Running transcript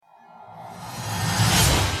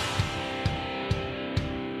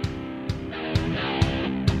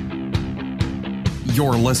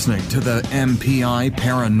You're listening to the MPI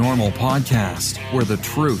Paranormal Podcast, where the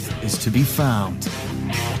truth is to be found.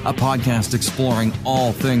 A podcast exploring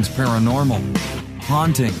all things paranormal,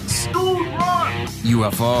 hauntings,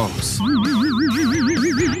 UFOs,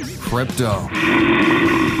 crypto,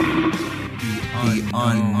 the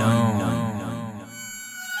unknown.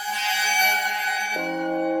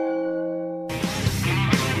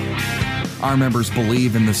 Our members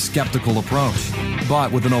believe in the skeptical approach,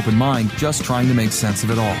 but with an open mind, just trying to make sense of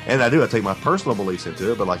it all. And I take my personal beliefs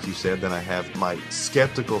into it, but like you said, then I have my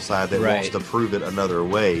skeptical side that wants to prove it another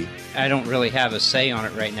way. I don't really have a say on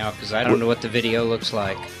it right now because I don't know what the video looks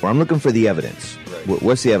like. Well, I'm looking for the evidence. Right.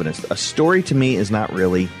 What's the evidence? A story to me is not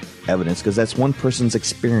really evidence because that's one person's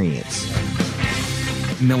experience.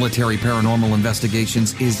 Military Paranormal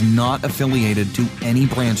Investigations is not affiliated to any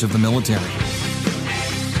branch of the military.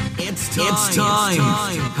 It's time.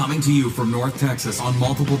 Coming to you from North Texas on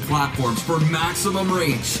multiple platforms for maximum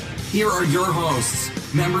reach. Here are your hosts,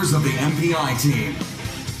 members of the MPI team.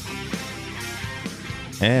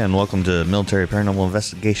 And welcome to Military Paranormal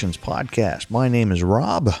Investigations Podcast. My name is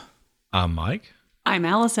Rob. I'm Mike. I'm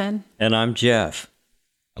Allison. And I'm Jeff.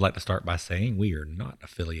 I'd like to start by saying we are not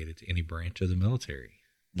affiliated to any branch of the military.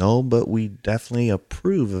 No, but we definitely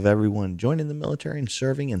approve of everyone joining the military and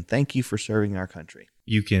serving, and thank you for serving our country.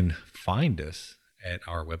 You can find us at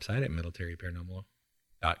our website at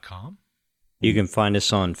militaryparanormal.com. You can find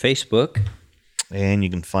us on Facebook. And you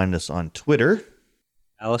can find us on Twitter.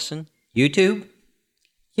 Allison, YouTube?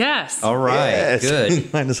 Yes. All right, Yes. You good. can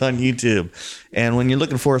find us on YouTube. And when you're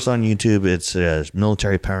looking for us on YouTube, it's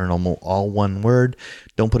Military Paranormal, all one word.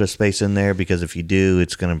 Don't put a space in there because if you do,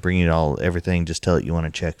 it's going to bring you everything. Just tell it you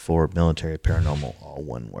want to check for Military Paranormal, all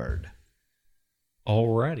one word.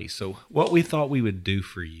 Alrighty, so what we thought we would do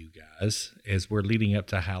for you guys as we're leading up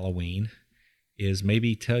to Halloween is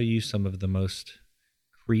maybe tell you some of the most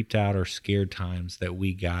creeped out or scared times that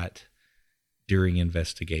we got during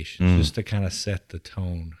investigations, just to kind of set the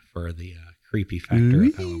tone for the creepy factor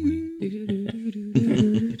of Halloween.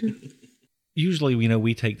 Usually,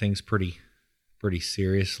 we take things pretty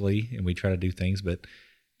seriously, and we try to do things, but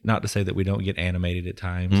not to say that we don't get animated at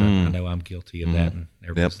times. I know I'm guilty of that, and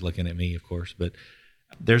everyone's looking at me, of course. But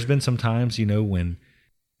there's been some times, when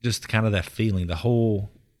just kind of that feeling, the whole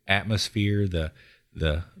atmosphere, the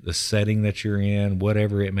setting that you're in,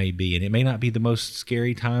 whatever it may be, and it may not be the most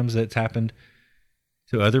scary times that's happened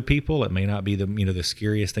to other people. It may not be the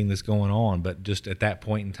scariest thing that's going on, but just at that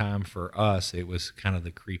point in time for us, it was kind of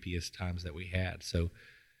the creepiest times that we had. So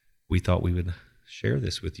we thought we would share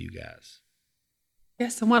this with you guys.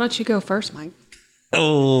 Yes, and why don't you go first, Mike?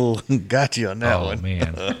 Oh, got you on that Oh, one.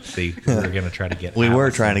 man. See, we were going to try to get We were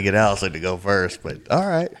Allison. trying to get Allison to go first, but all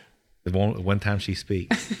right. The one time she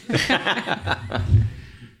speaks.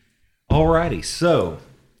 Alrighty, so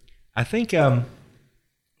I think I've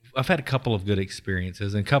had a couple of good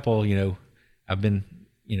experiences, and a couple, I've been,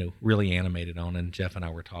 really animated on, and Jeff and I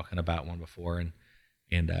were talking about one before,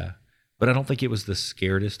 but I don't think it was the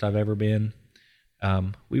scaredest I've ever been.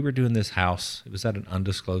 We were doing this house. It was at an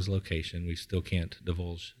undisclosed location. We still can't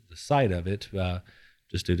divulge the site of it,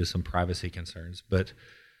 just due to some privacy concerns. But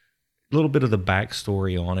a little bit of the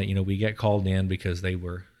backstory on it. We got called in because they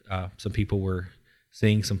were some people were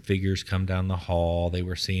seeing some figures come down the hall. They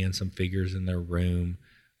were seeing some figures in their room.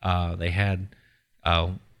 They had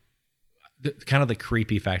kind of the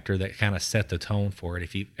creepy factor that kind of set the tone for it.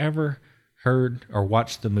 If you've ever heard or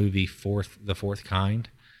watched the movie The Fourth Kind,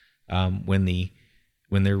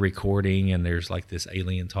 when they're recording and there's like this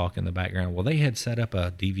alien talk in the background. Well, they had set up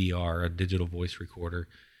a DVR, a digital voice recorder,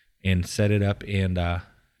 and set it up and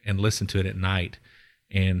listened to it at night.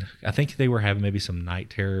 And I think they were having maybe some night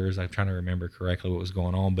terrors. I'm trying to remember correctly what was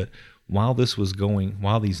going on. But while these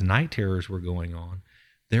night terrors were going on,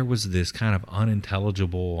 there was this kind of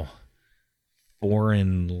unintelligible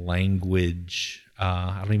foreign language.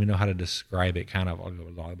 I don't even know how to describe it. Kind of blah,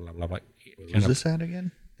 blah, blah, blah, blah. Was this at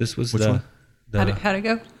again? This was Which one? How'd it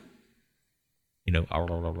go?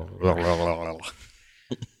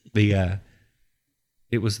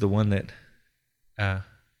 It was the one that Was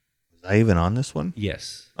I even on this one?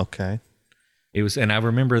 yes. Okay. It was, and I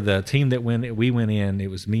remember the team that we went in, it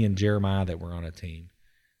was me and Jeremiah that were on a team.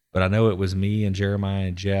 But I know it was me and Jeremiah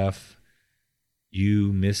and Jeff,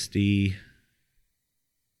 you, Misty.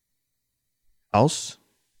 House?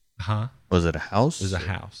 Huh? Was it a house? It was a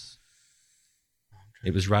house.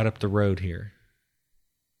 It was right up the road here.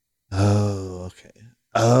 Oh, okay.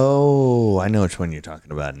 Oh, I know which one you're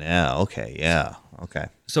talking about now. Okay, yeah. Okay.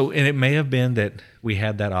 So, and it may have been that we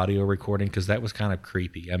had that audio recording because that was kind of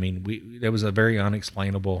creepy. I mean, that was a very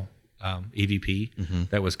unexplainable EVP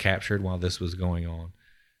that was captured while this was going on.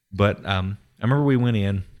 But I remember we went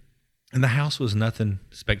in, and the house was nothing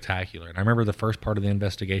spectacular. And I remember the first part of the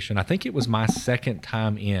investigation. I think it was my second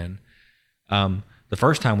time in. The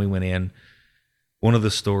first time we went in, one of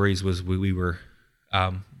the stories was we were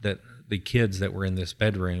that the kids that were in this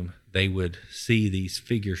bedroom, they would see these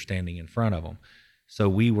figures standing in front of them. So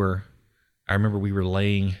I remember we were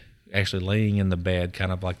laying in the bed,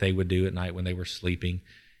 kind of like they would do at night when they were sleeping.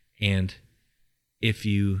 And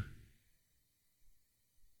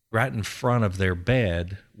right in front of their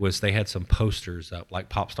bed they had some posters up, like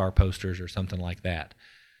pop star posters or something like that.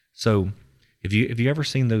 So have you ever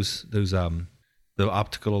seen those the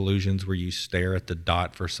optical illusions where you stare at the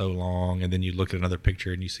dot for so long and then you look at another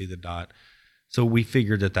picture and you see the dot? So we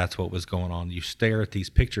figured that that's what was going on. You stare at these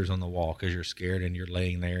pictures on the wall because you're scared, and you're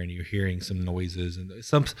laying there and you're hearing some noises, and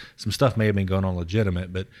some stuff may have been going on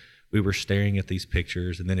legitimate, but we were staring at these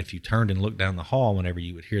pictures. And then if you turned and looked down the hall, whenever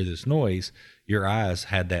you would hear this noise, your eyes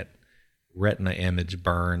had that retina image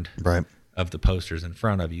burned of the posters in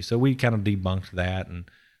front of you. So we kind of debunked that. And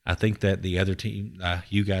I think that the other team,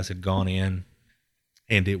 you guys had gone in,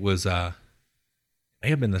 and it was, may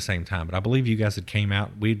have been the same time, but I believe you guys had came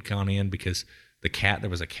out. We'd gone in because there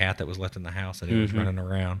was a cat that was left in the house, and it was running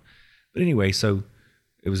around. But anyway, so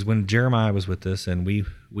it was when Jeremiah was with us, and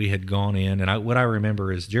we had gone in. And what I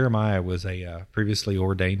remember is Jeremiah was a previously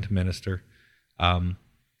ordained minister.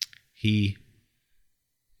 He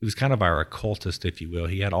was kind of our occultist, if you will.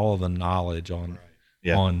 He had all of the knowledge on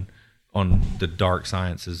the dark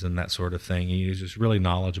sciences and that sort of thing. He was just really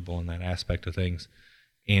knowledgeable in that aspect of things.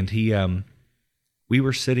 And we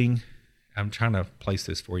were sitting, I'm trying to place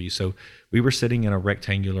this for you. So we were sitting in a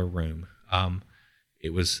rectangular room.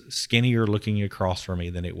 It was skinnier looking across from me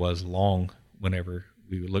than it was long. Whenever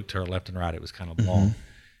we would look to our left and right, it was kind of long.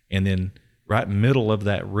 And then right middle of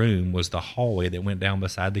that room was the hallway that went down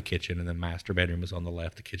beside the kitchen, and the master bedroom was on the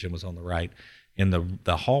left, the kitchen was on the right. And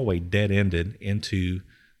the hallway dead ended into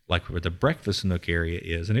like where the breakfast nook area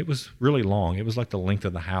is. And it was really long. It was like the length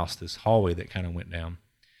of the house, this hallway that kind of went down.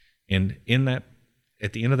 And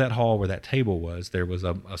at the end of that hall where that table was, there was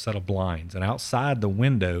a set of blinds, and outside the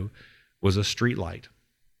window was a street light.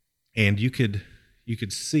 And you could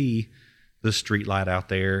see the street light out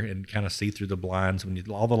there and kind of see through the blinds.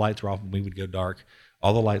 All the lights were off, and we would go dark.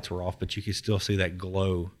 All the lights were off, but you could still see that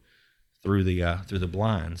glow through the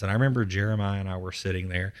blinds. And I remember Jeremiah and I were sitting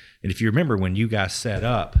there. And if you remember when you guys set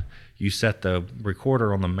up, you set the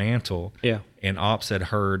recorder on the mantle. Yeah. And Ops had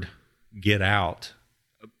heard "Get Out"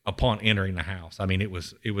 upon entering the house. I mean, it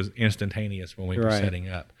was instantaneous when we were setting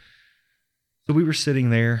up. So we were sitting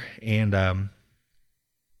there, and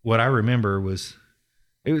what I remember was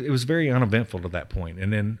it was very uneventful to that point.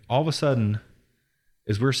 And then all of a sudden,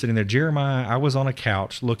 as we're sitting there, Jeremiah, I was on a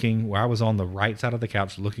couch I was on the right side of the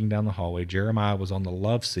couch looking down the hallway. Jeremiah was on the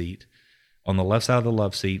love seat, on the left side of the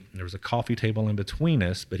love seat. There was a coffee table in between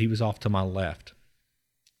us, but he was off to my left.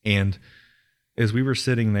 And as we were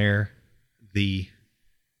sitting there,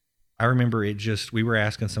 I remember we were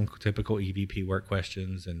asking some typical EVP work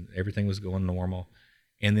questions, and everything was going normal.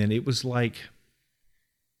 And then it was like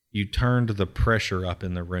you turned the pressure up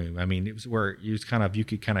in the room. I mean, it was where you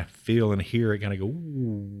could kind of feel and hear it kind of go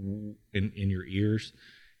ooh in your ears,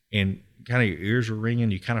 and kind of your ears were ringing.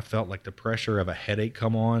 You kind of felt like the pressure of a headache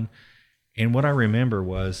come on. And what I remember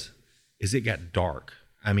is it got dark.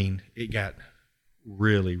 I mean, it got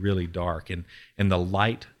really, really dark, and the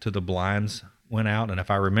light to the blinds went out. And if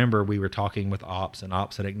I remember, we were talking with Ops, and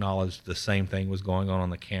Ops had acknowledged the same thing was going on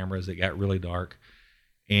the cameras. It got really dark.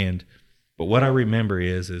 But what I remember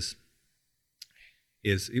is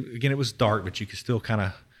again, it was dark, but you could still kind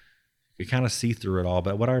of see through it all.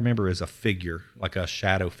 But what I remember is a figure, like a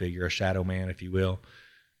shadow figure, a shadow man, if you will.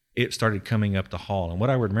 It started coming up the hall. And what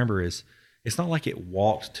I would remember is it's not like it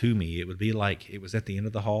walked to me. It would be like it was at the end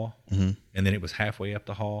of the hall, and then it was halfway up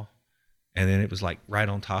the hall, and then it was like right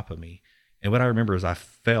on top of me. And what I remember is I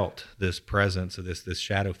felt this presence of this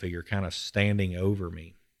shadow figure kind of standing over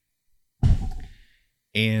me.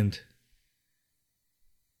 And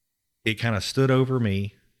it kind of stood over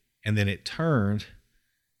me, and then it turned,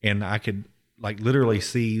 and I could like literally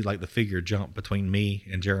see like the figure jump between me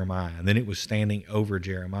and Jeremiah. And then it was standing over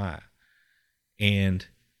Jeremiah. And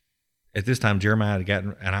at this time, Jeremiah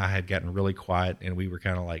had gotten really quiet, and we were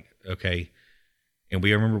kind of like, okay. And I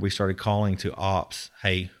remember we started calling to Ops,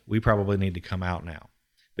 hey, we probably need to come out now.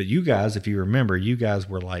 But you guys, if you remember, you guys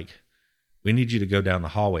were like, we need you to go down the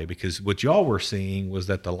hallway, because what y'all were seeing was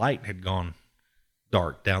that the light had gone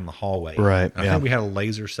dark down the hallway. Right. I think we had a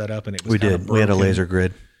laser set up, and it was We had a laser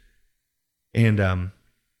grid. And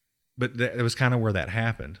but it was kind of where that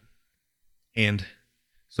happened. And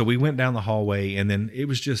so we went down the hallway, and then it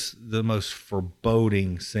was just the most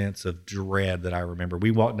foreboding sense of dread that I remember.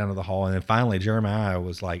 We walked down to the hall, and then finally Jeremiah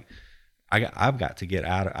was like, I've got to get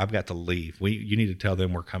out. I've got to leave. You need to tell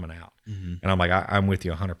them we're coming out. Mm-hmm. And I'm like, I'm with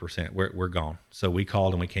you 100%. We're gone. So we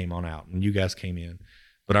called and we came on out, and you guys came in.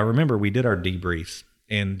 But I remember we did our debriefs,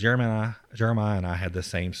 and Jeremiah and I had the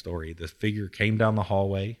same story. The figure came down the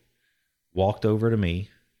hallway, walked over to me,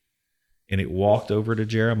 and it walked over to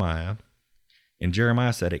Jeremiah. And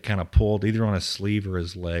Jeremiah said it kind of pulled either on his sleeve or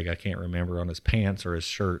his leg, I can't remember, on his pants or his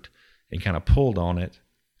shirt, and kind of pulled on it.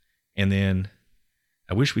 And then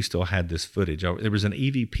I wish we still had this footage. There was an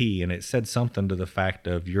EVP, and it said something to the fact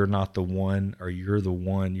of "you're not the one," or "you're the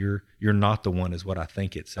one." You're not the one is what I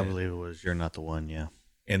think it said. I believe it was "you're not the one." Yeah.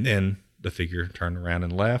 And then the figure turned around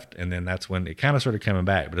and left, and then that's when it kind of started coming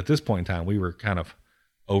back. But at this point in time, we were kind of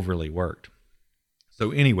overly worked. So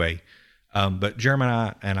anyway. But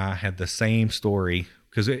Jeremiah and I had the same story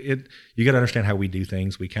because you got to understand how we do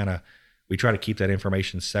things. We try to keep that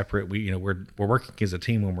information separate. We're working as a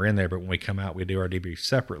team when we're in there, but when we come out, we do our debrief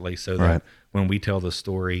separately so that when we tell the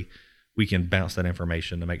story, we can bounce that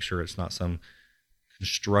information to make sure it's not some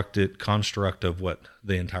construct of what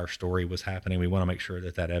the entire story was happening. We want to make sure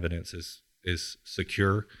that evidence is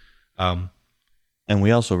secure. And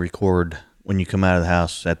we also record. When you come out of the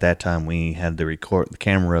house, at that time, we had the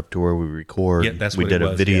camera up to where we record. Yeah, that's we what did it a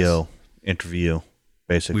was, video interview,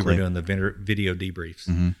 basically. We were doing the video debriefs.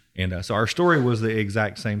 Mm-hmm. And so our story was the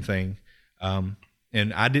exact same thing.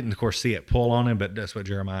 And I didn't, of course, see it pull on him, but that's what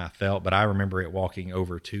Jeremiah felt. But I remember it walking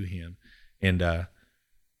over to him. And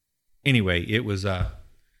anyway, it was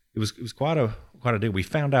quite a deal. We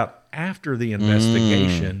found out after the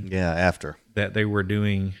investigation. After. That they were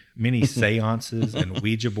doing many seances and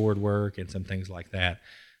Ouija board work and some things like that.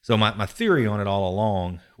 So my theory on it all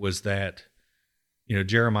along was that,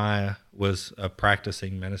 Jeremiah was a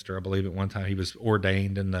practicing minister. I believe at one time he was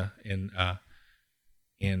ordained and of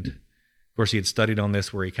course he had studied on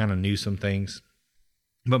this where he kind of knew some things.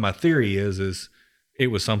 But my theory is it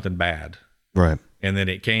was something bad. Right. And then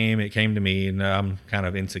it came to me, and I'm kind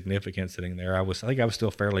of insignificant sitting there. I think I was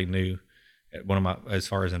still fairly new at as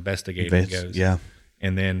far as investigating goes. Yeah.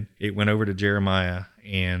 And then it went over to Jeremiah,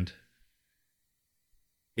 and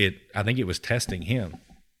I think it was testing him.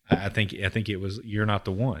 I think it was, "You're not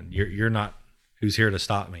the one. You're not who's here to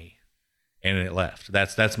stop me." And it left.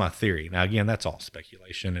 That's my theory. Now again, that's all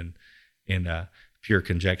speculation and pure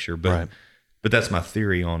conjecture, but that's my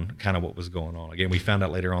theory on kind of what was going on. Again, we found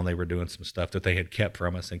out later on they were doing some stuff that they had kept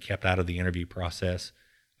from us and kept out of the interview process.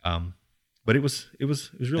 But it was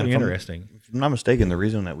really interesting. If I'm not mistaken, the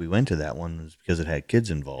reason that we went to that one was because it had kids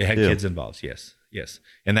involved. It had kids involved, yes.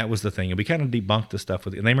 And that was the thing. And we kind of debunked the stuff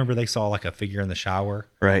with it. And they remember they saw like a figure in the shower.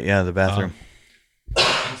 Right, yeah, the bathroom.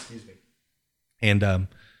 Excuse me. And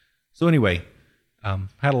so anyway,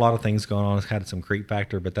 had a lot of things going on. It's had some creep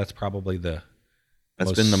factor, but that's probably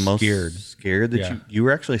that's been the most scared that you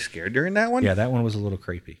were actually scared during that one? Yeah, that one was a little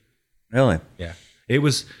creepy. Really? Yeah. It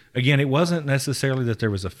was, again, it wasn't necessarily that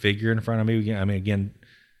there was a figure in front of me. I mean, again,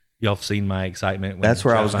 y'all have seen my excitement. That's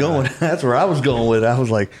where I was going. That's where I was going with it. I was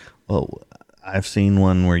like, well, I've seen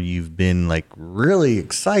one where you've been like really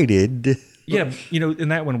excited. Yeah. In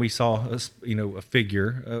that one we saw, a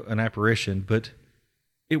figure, an apparition, but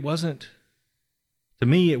it wasn't, to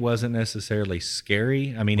me, it wasn't necessarily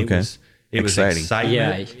scary. I mean, it was excitement.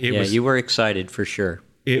 Yeah, you were excited for sure.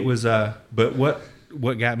 It was, but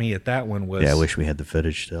what got me at that one was... Yeah, I wish we had the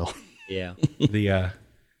footage still. Yeah.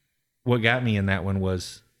 What got me in that one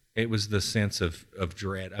was, it was the sense of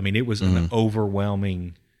dread. I mean, it was an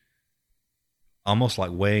overwhelming, almost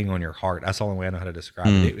like weighing on your heart. That's the only way I know how to describe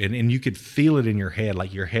it. And you could feel it in your head.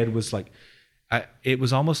 Like your head was like, it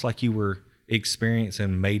was almost like you were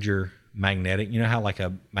experiencing major magnetic, how like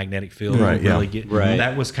a magnetic field really get. Right.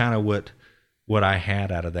 That was kind of what I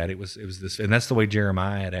had out of that. It was this, and that's the way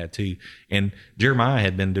Jeremiah had too. And Jeremiah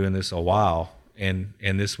had been doing this a while, and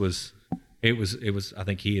this was, it was. I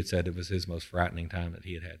think he had said it was his most frightening time that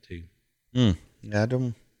he had too. Yeah,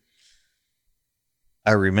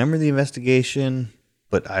 I remember the investigation,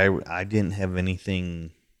 but I didn't have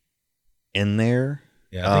anything in there.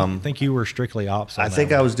 Yeah, I think you were strictly ops. I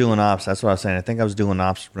think I was doing ops. That's what I was saying. I think I was doing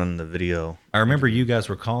ops running the video. I remember you guys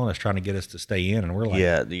were calling us trying to get us to stay in, and we're like,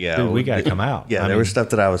 "Yeah, dude, we got to come out." Yeah, there was stuff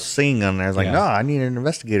that I was seeing on there. I was like, "No, I need an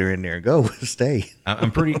investigator in there. Go stay."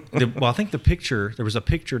 I'm pretty. Well, I think there was a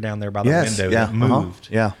picture down there by the window that moved.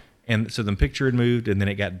 Yeah, and so the picture had moved, and then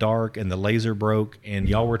it got dark, and the laser broke, and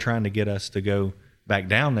y'all were trying to get us to go back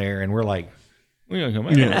down there, and we're like, "We gotta come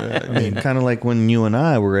out." I mean, kind of like when you and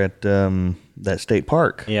I were at that state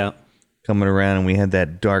park. Yeah. coming around, and we had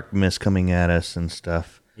that dark mist coming at us and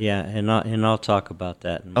stuff. Yeah, and I'll talk about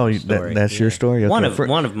that. In Oh, my story. that's your story. Okay.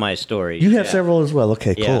 One of my stories. You have several as well.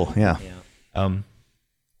 Okay, cool. Yeah.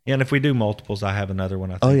 Yeah, and if we do multiples, I have another one.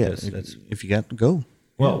 I think. Oh yeah. That's, if you got to go.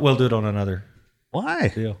 well, we'll do it on another. Why?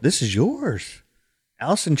 Deal. This is yours.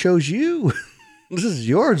 Allison chose you. This is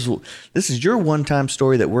yours. This is your one-time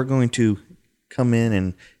story that we're going to come in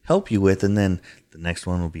and help you with, and then the next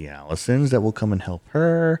one will be Allison's that will come and help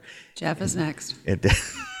her. Jeff is next.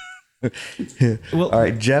 All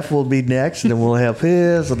right, Jeff will be next, and then we'll have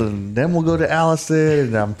his, and then we'll go to Allison,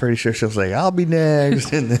 and I'm pretty sure she'll say, I'll be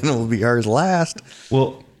next, and then it'll be hers last.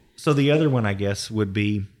 Well, so the other one, I guess, would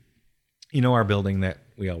be, our building that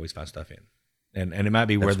we always find stuff in. And it might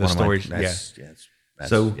be where the storage,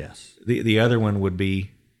 So the other one would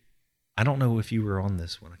be, I don't know if you were on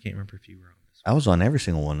this one. I can't remember if you were on this one. I was on every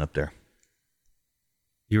single one up there.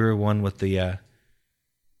 You were one with the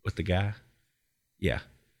guy? Yeah.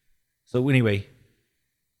 So anyway.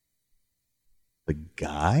 The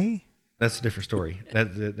guy? That's a different story.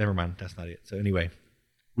 Never mind. That's not it. So anyway.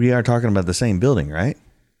 We are talking about the same building, right?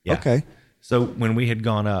 Yeah. Okay. So when we had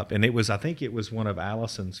gone up, and I think it was one of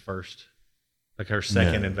Allison's first, like her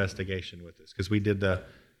second investigation with us, because we did the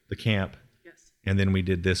camp, and then we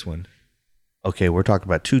did this one. Okay, we're talking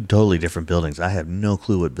about two totally different buildings. I have no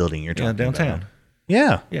clue what building you're talking downtown. about.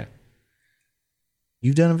 Yeah. Yeah.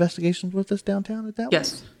 You've done investigations with us downtown at that one?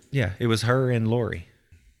 Yes. Yeah, it was her and Lori.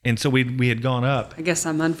 And so we had gone up. I guess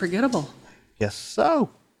I'm unforgettable. Yes, so.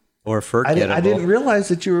 Or forgettable. I didn't realize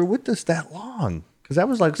that you were with us that long, because that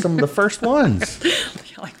was like some of the first ones.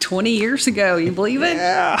 Like 20 years ago. You believe it?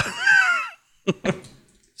 Yeah.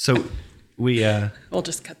 So we We'll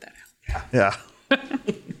just cut that out. Yeah.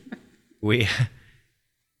 we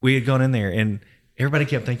had gone in there, and everybody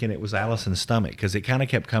kept thinking it was Allison's stomach, because it kind of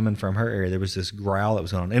kept coming from her area. There was this growl that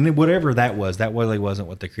was on, and whatever that really wasn't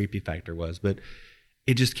what the creepy factor was, but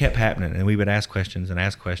it just kept happening. And we would ask questions,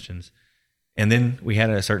 and then we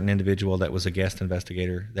had a certain individual that was a guest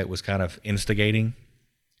investigator that was kind of instigating.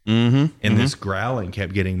 Mm-hmm. And this growling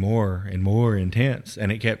kept getting more and more intense,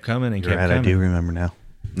 and it kept coming and kept coming. I do remember now.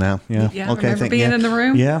 No, yeah. Yeah, okay, remember being in the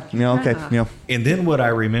room? Yeah, okay, yeah. And then what I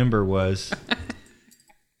remember was,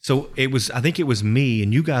 I think it was me,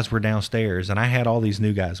 and you guys were downstairs, and I had all these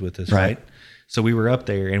new guys with us, right? So we were up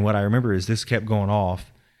there, and what I remember is this kept going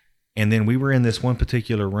off, and then we were in this one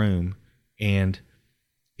particular room, and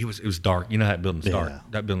it was dark. You know how that building's dark.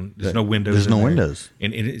 That building, there's no windows. There's no windows,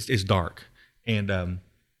 and it's dark. And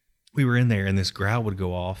we were in there, and this growl would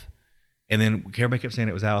go off, and then everybody kept saying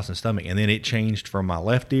it was Allison's stomach, and then it changed from my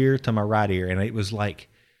left ear to my right ear, and it was like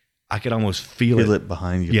I could almost feel it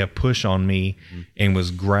behind you. Yeah, push on me, and was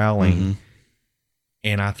growling,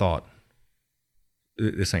 and I thought,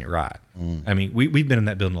 this ain't right. I mean, we've been in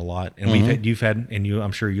that building a lot, and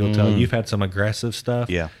I'm sure you'll tell, you've had some aggressive stuff.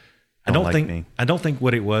 Yeah. I don't think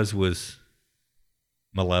what it was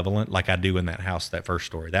malevolent like I do in that house, that first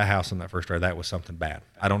story. That house in that first story, that was something bad.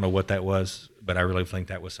 I don't know what that was, but I really think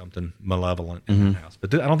that was something malevolent in that house.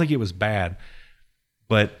 But I don't think it was bad.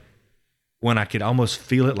 But when I could almost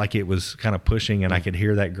feel it, like it was kind of pushing, and I could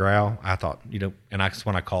hear that growl, I thought, and that's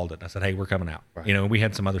when I called it. I said, hey, we're coming out. Right. We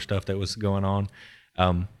had some other stuff that was going on.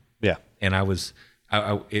 Yeah. And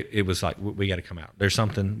it was like, we got to come out. There's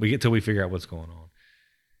something, till we figure out what's going on.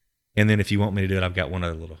 And then if you want me to do it, I've got one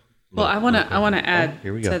other little. Well, I want to add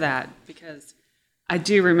to that, because I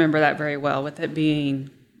do remember that very well, with it being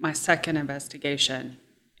my second investigation,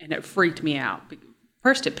 and it freaked me out.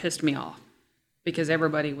 First, it pissed me off, because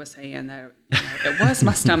everybody was saying that it was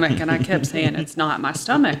my stomach, and I kept saying it's not my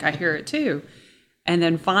stomach. I hear it too. And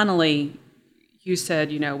then finally, you said,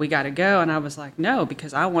 we got to go, and I was like, no,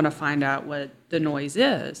 because I want to find out what the noise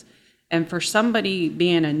is. And for somebody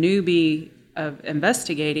being a newbie of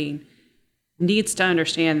investigating, needs to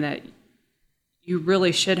understand that you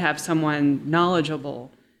really should have someone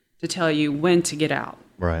knowledgeable to tell you when to get out.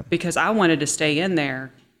 Right. Because I wanted to stay in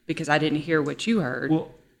there because I didn't hear what you heard.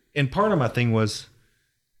 Well, and part of my thing was,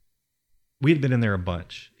 we had been in there a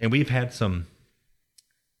bunch, and we've had some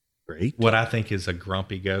what I think is a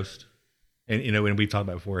grumpy ghost. And, and we've talked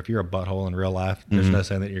about before, if you're a butthole in real life, there's no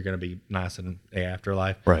saying that you're going to be nice in the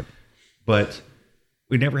afterlife. Right. But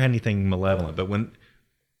we never had anything malevolent. But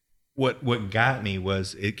what got me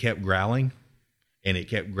was it kept growling, and it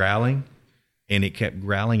kept growling, and it kept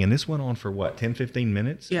growling. And this went on for 10, 15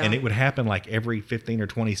 minutes? Yeah. And it would happen like every 15 or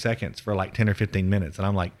 20 seconds for like 10 or 15 minutes. And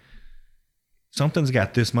I'm like, something's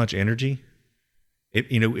got this much energy.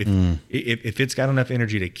 If it's got enough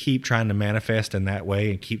energy to keep trying to manifest in that way,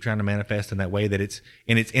 and keep trying to manifest in that way, that it's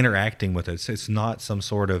interacting with us. It's not some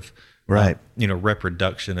sort of right?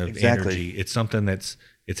 Reproduction of energy. It's something it's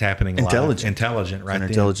happening intelligent, right? An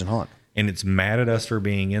intelligent haunt. And it's mad at us for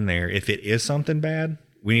being in there. If it is something bad,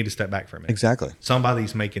 we need to step back from it. Exactly.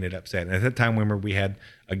 Somebody's making it upset. And at that time, remember, we had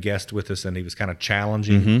a guest with us, and he was kind of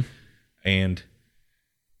challenging, and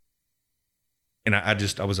I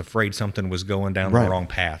was afraid something was going down the wrong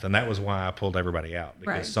path, and that was why I pulled everybody out,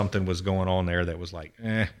 because something was going on there that was like,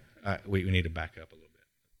 we need to back up a little bit.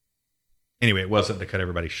 Anyway, it wasn't to cut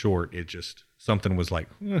everybody short. It just something was like,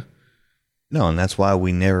 No, and that's why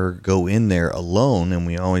we never go in there alone, and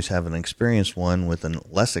we always have an experienced one with a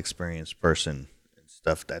less experienced person and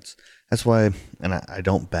stuff. That's why, and I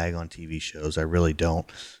don't bag on TV shows. I really don't.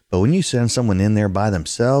 But when you send someone in there by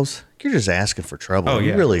themselves, you're just asking for trouble. Oh,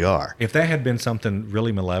 yeah. You really are. If that had been something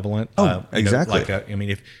really malevolent, exactly.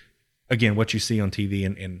 Again, what you see on TV,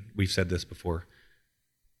 and we've said this before,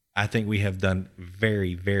 I think we have done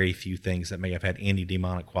very, very few things that may have had any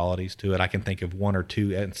demonic qualities to it. I can think of one or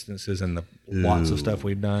two instances in the lots of stuff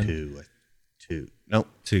we've done. Two. Nope.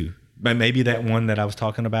 Two. But maybe that one that I was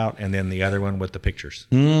talking about, and then the other one with the pictures.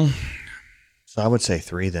 So I would say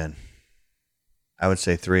 3 then. I would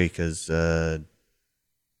say 3 because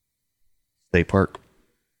State Park.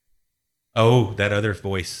 Oh, that other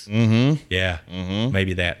voice. Mm-hmm. Yeah. Mm-hmm.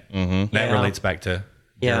 Maybe that. Mm-hmm. That relates back to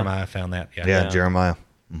Jeremiah. Found that. Yeah, Jeremiah.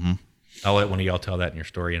 Mm-hmm. I'll let one of y'all tell that in your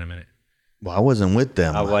story in a minute. Well, I wasn't with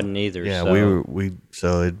them. I wasn't either. Yeah, so.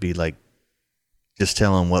 So it'd be like just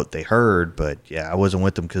telling what they heard, but yeah, I wasn't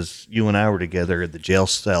with them because you and I were together at the jail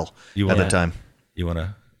cell at the time. You want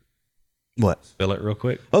to spill it real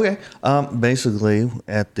quick? Okay. Basically,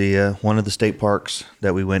 at the one of the state parks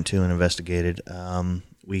that we went to and investigated,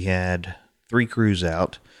 we had 3 crews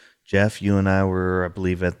out. Jeff, you and I were, I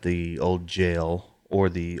believe, at the old jail or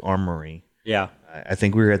the armory. Yeah. I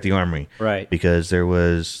think we were at the armory. Right. Because there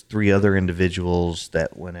was 3 other individuals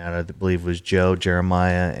that went out. I believe it was Joe,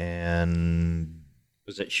 Jeremiah, and...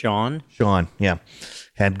 Was it Sean? Sean, yeah.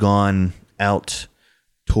 Had gone out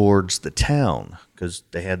towards the town because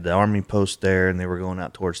they had the army post there and they were going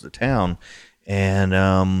out towards the town.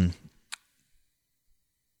 And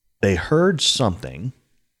they heard something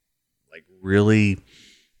like really...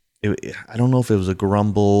 I don't know if it was a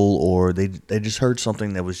grumble or they just heard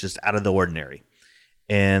something that was just out of the ordinary.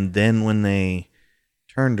 And then when they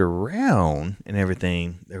turned around and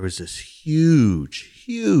everything, there was this huge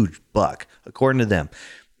buck, according to them.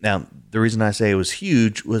 Now, the reason I say it was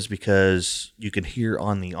huge was because you could hear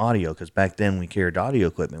on the audio, because back then we carried audio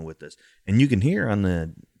equipment with us, and you can hear on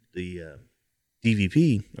the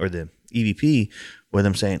DVP or the EVP with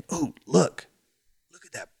them saying, "Oh, look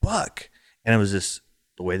at that buck," and it was this.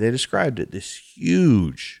 The way they described it, this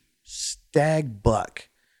huge stag buck,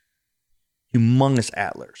 humongous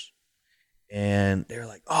antlers. And they're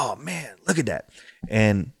like, "Oh man, look at that."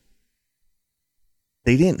 And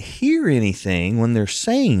they didn't hear anything when they're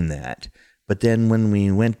saying that. But then when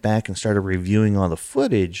we went back and started reviewing all the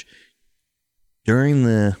footage, during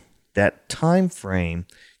that time frame,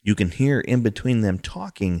 you can hear in between them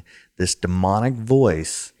talking this demonic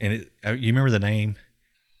voice. And you remember the name?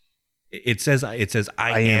 It says I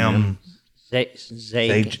am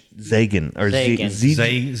Zagan or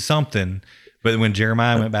Zagan something. But when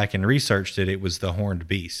Jeremiah went back and researched it, it was the horned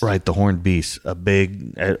beast. Right, the horned beast, a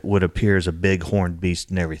big, what appears a big horned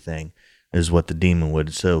beast and everything, is what the demon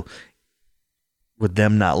would. So, with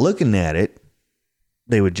them not looking at it,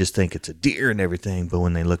 they would just think it's a deer and everything. But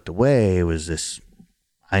when they looked away, it was this.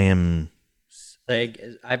 I am.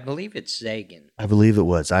 I believe it's Zagan. I believe it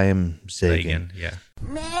was. I am Zagan. Yeah.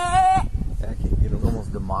 It was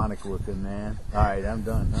almost demonic looking, man. All right, I'm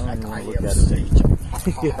done. I don't even want to look at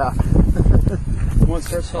it. Yeah.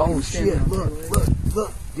 Oh shit!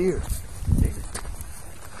 Look, deer.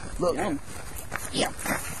 Look. Yeah.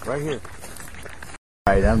 Right here.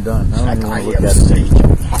 All right, I'm done. I don't even want to look at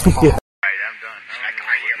it. Yeah.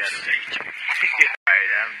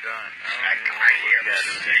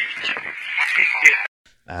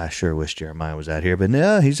 I sure wish Jeremiah was out here, but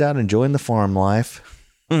no, he's out enjoying the farm life.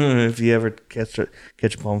 If you ever catch up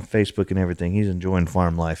on Facebook and everything, he's enjoying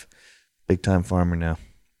farm life. Big time farmer now,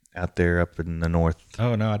 out there up in the north.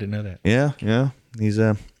 Oh no, I didn't know that. Yeah, he's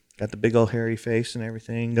got the big old hairy face and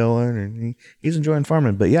everything going, and he's enjoying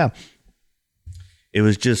farming. But yeah, it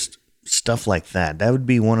was just stuff like that. That would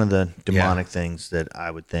be one of the demonic things that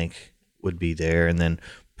I would think would be there, and then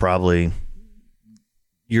probably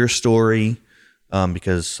your story.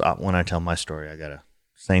 Because when I tell my story, I got a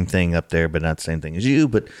same thing up there, but not the same thing as you,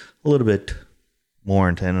 but a little bit more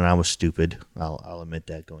intense. And I was stupid. I'll admit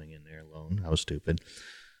that going in there alone, I was stupid.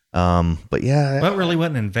 But yeah, well, it really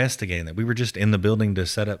wasn't investigating that. We were just in the building to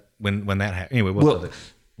set up when that happened. Anyway,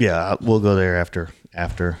 Yeah, we'll go there after.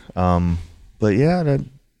 But yeah,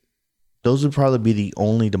 those would probably be the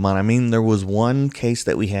only demonic. I mean, there was one case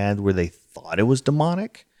that we had where they thought it was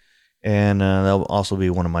demonic, and that'll also be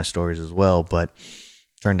one of my stories as well. But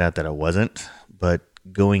turned out that it wasn't. But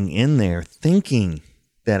going in there thinking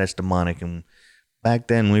that it's demonic, and back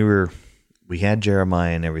then we had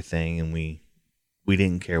Jeremiah and everything, and we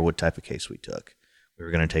didn't care what type of case we took. We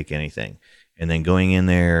were going to take anything, and then going in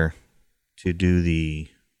there to do the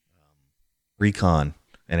recon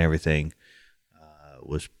and everything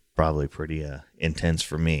was probably pretty intense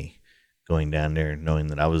for me, going down there knowing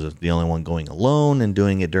that I was the only one going alone and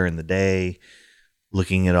doing it during the day,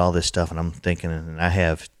 looking at all this stuff, and I'm thinking, and I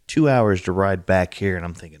have 2 hours to ride back here, and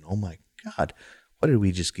I'm thinking, oh my God, what did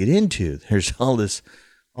we just get into? There's all these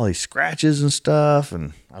scratches and stuff,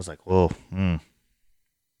 and I was like, whoa,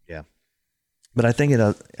 yeah. But I think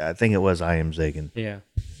it was I Am Zagan. Yeah.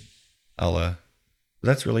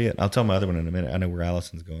 That's really it. I'll tell my other one in a minute. I know where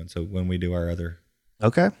Allison's going, so when we do our other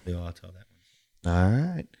deal, I'll tell that one. All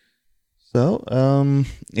right. So,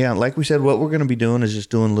 yeah, like we said, what we're going to be doing is just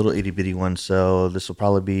doing little itty bitty ones. So this will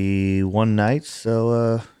probably be one night.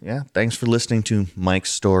 So, yeah, thanks for listening to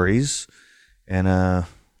Mike's stories, and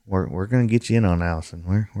we're going to get you in on Allison.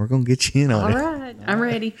 We're going to get you in on it. All right, I'm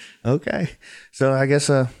ready. Okay. So I guess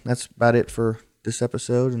that's about it for this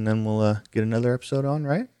episode, and then we'll get another episode on,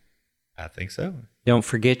 right? I think so. Don't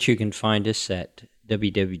forget you can find us at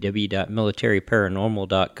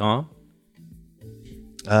www.militaryparanormal.com.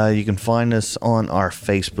 You can find us on our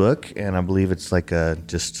Facebook, and I believe it's like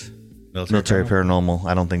just Military Paranormal.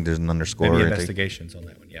 I don't think there's an underscore. Maybe or investigations on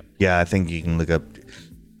that one, yep. Yeah, I think you can look up.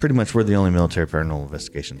 Pretty much we're the only Military Paranormal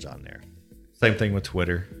Investigations on there. Same thing with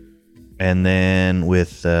Twitter. And then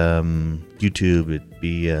with YouTube, it'd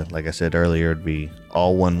be, like I said earlier, it'd be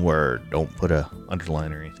all one word. Don't put a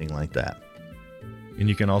underline or anything like that. And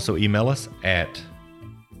you can also email us at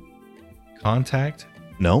podcast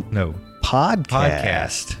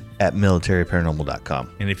at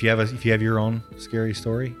militaryparanormal.com. And if you have your own scary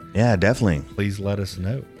story, yeah, definitely, please let us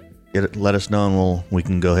know. Let us know, and we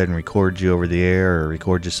can go ahead and record you over the air, or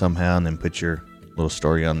record you somehow, and then put your little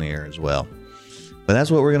story on the air as well. But that's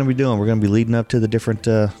what we're going to be doing. We're going to be leading up to the different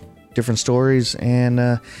stories,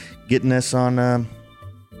 and getting us on.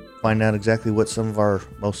 Find out exactly what some of our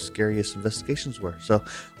most scariest investigations were. So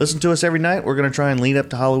listen to us every night. We're going to try and lead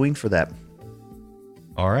up to Halloween for that.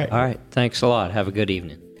 All right. All right. Thanks a lot. Have a good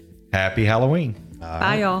evening. Happy Halloween.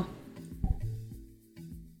 Bye, y'all.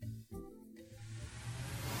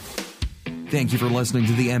 Thank you for listening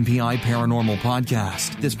to the MPI Paranormal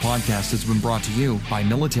Podcast. This podcast has been brought to you by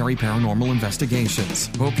Military Paranormal Investigations.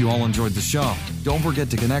 Hope you all enjoyed the show. Don't forget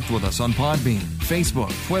to connect with us on Podbean,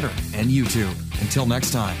 Facebook, Twitter, and YouTube. Until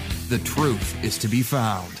next time, the truth is to be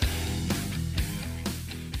found.